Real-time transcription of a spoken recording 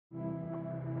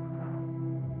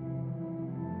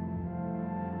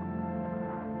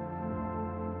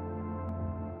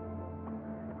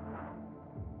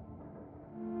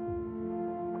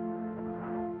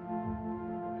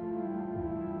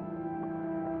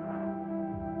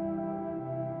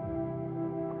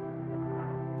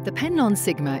The Penlon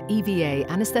Sigma EVA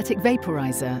Anaesthetic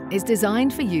Vaporizer is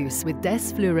designed for use with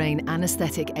desflurane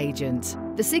anaesthetic agent.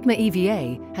 The Sigma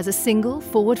EVA has a single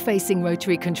forward-facing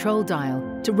rotary control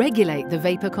dial to regulate the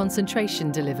vapor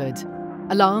concentration delivered.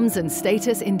 Alarms and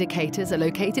status indicators are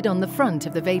located on the front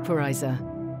of the vaporizer.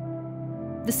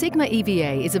 The Sigma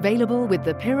EVA is available with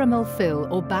the Pyramol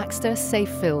Fill or Baxter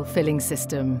Safe Fill filling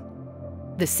system.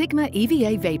 The Sigma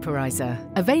EVA Vaporizer,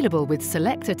 available with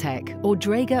Selector-Tech or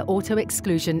Draeger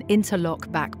Auto-Exclusion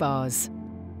Interlock back bars.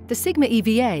 The Sigma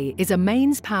EVA is a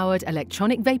mains-powered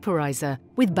electronic vaporizer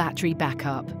with battery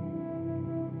backup.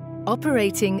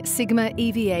 Operating Sigma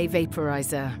EVA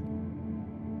Vaporizer.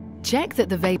 Check that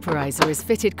the vaporizer is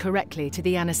fitted correctly to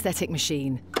the anaesthetic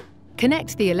machine.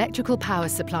 Connect the electrical power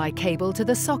supply cable to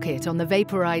the socket on the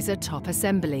vaporizer top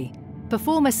assembly.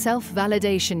 Perform a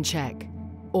self-validation check.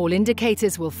 All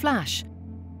indicators will flash,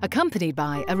 accompanied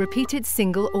by a repeated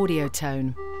single audio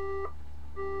tone.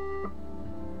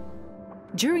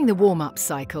 During the warm-up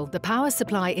cycle, the power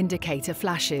supply indicator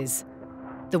flashes.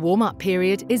 The warm-up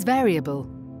period is variable,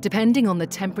 depending on the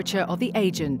temperature of the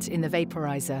agent in the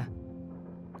vaporizer.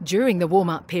 During the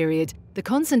warm-up period, the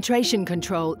concentration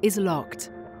control is locked.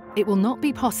 It will not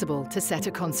be possible to set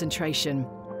a concentration.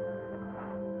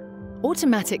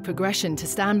 Automatic progression to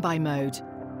standby mode.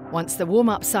 Once the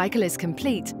warm-up cycle is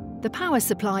complete, the power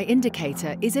supply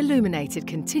indicator is illuminated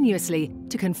continuously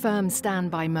to confirm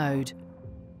standby mode.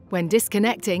 When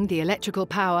disconnecting the electrical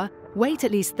power, wait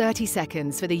at least 30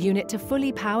 seconds for the unit to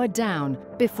fully power down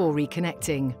before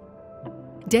reconnecting.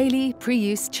 Daily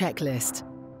pre-use checklist.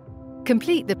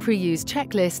 Complete the pre-use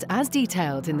checklist as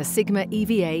detailed in the Sigma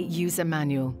EVA user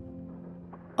manual.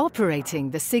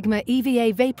 Operating the Sigma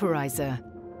EVA Vaporizer.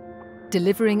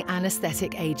 Delivering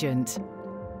anaesthetic agent.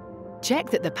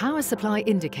 Check that the power supply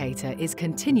indicator is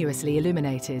continuously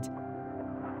illuminated.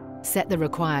 Set the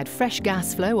required fresh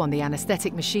gas flow on the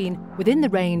anaesthetic machine within the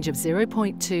range of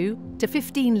 0.2 to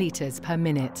 15 litres per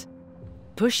minute.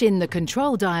 Push in the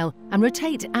control dial and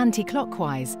rotate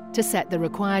anti-clockwise to set the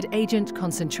required agent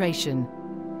concentration.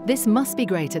 This must be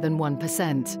greater than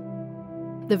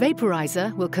 1%. The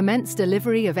vaporizer will commence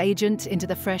delivery of agent into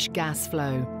the fresh gas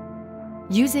flow.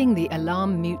 Using the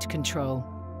alarm mute control.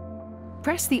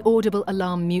 Press the audible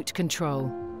alarm mute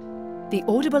control. The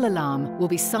audible alarm will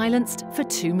be silenced for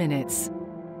 2 minutes.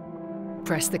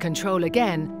 Press the control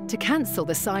again to cancel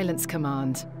the silence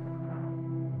command.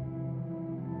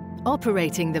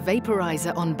 Operating the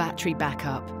vaporizer on battery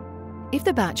backup. If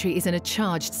the battery is in a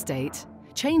charged state,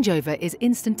 changeover is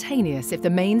instantaneous if the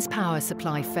mains power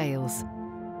supply fails.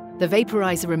 The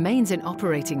vaporizer remains in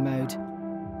operating mode.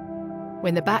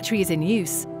 When the battery is in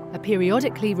use, a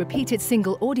periodically repeated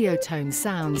single audio tone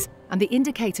sounds and the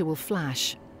indicator will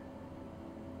flash.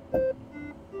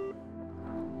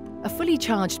 A fully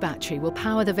charged battery will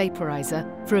power the vaporizer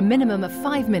for a minimum of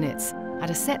 5 minutes at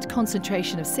a set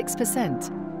concentration of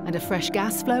 6% and a fresh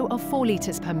gas flow of 4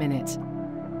 litres per minute.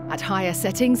 At higher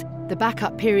settings, the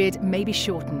backup period may be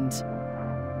shortened.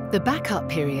 The backup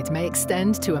period may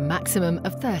extend to a maximum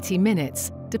of 30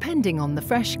 minutes, depending on the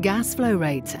fresh gas flow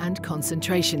rate and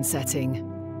concentration setting.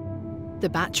 The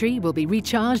battery will be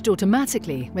recharged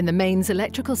automatically when the mains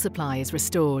electrical supply is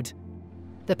restored.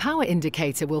 The power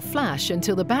indicator will flash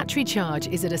until the battery charge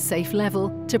is at a safe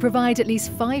level to provide at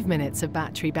least 5 minutes of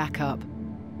battery backup.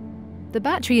 The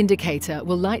battery indicator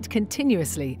will light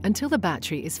continuously until the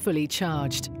battery is fully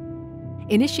charged.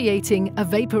 Initiating a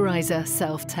vaporizer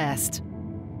self-test.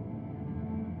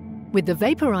 With the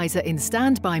vaporizer in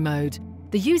standby mode,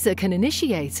 the user can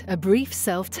initiate a brief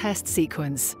self-test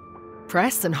sequence.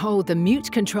 Press and hold the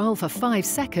mute control for 5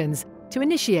 seconds to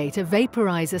initiate a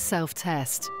vaporizer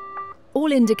self-test.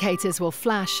 All indicators will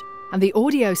flash and the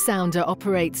audio sounder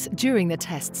operates during the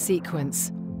test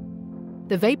sequence.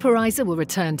 The vaporizer will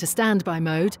return to standby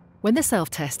mode when the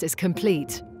self-test is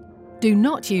complete. Do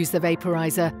not use the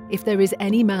vaporizer if there is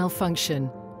any malfunction.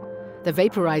 The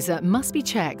vaporizer must be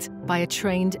checked by a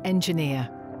trained engineer.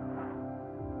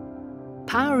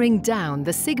 Powering down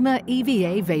the Sigma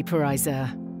EVA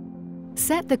Vaporizer.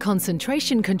 Set the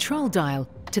concentration control dial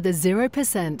to the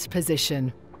 0%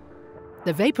 position.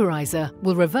 The vaporizer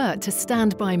will revert to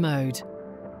standby mode.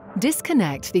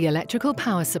 Disconnect the electrical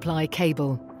power supply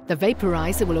cable. The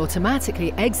vaporizer will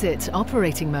automatically exit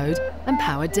operating mode and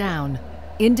power down.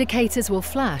 Indicators will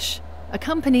flash,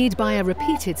 accompanied by a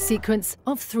repeated sequence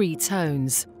of 3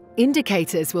 tones.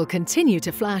 Indicators will continue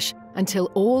to flash until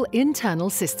all internal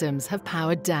systems have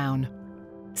powered down.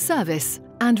 Service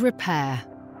and repair.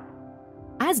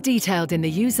 As detailed in the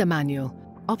user manual,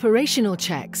 operational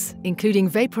checks, including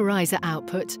vaporizer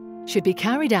output, should be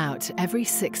carried out every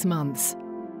 6 months.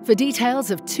 For details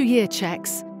of 2-year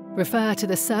checks, Refer to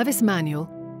the service manual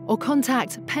or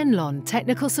contact Penlon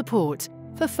Technical Support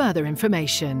for further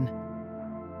information.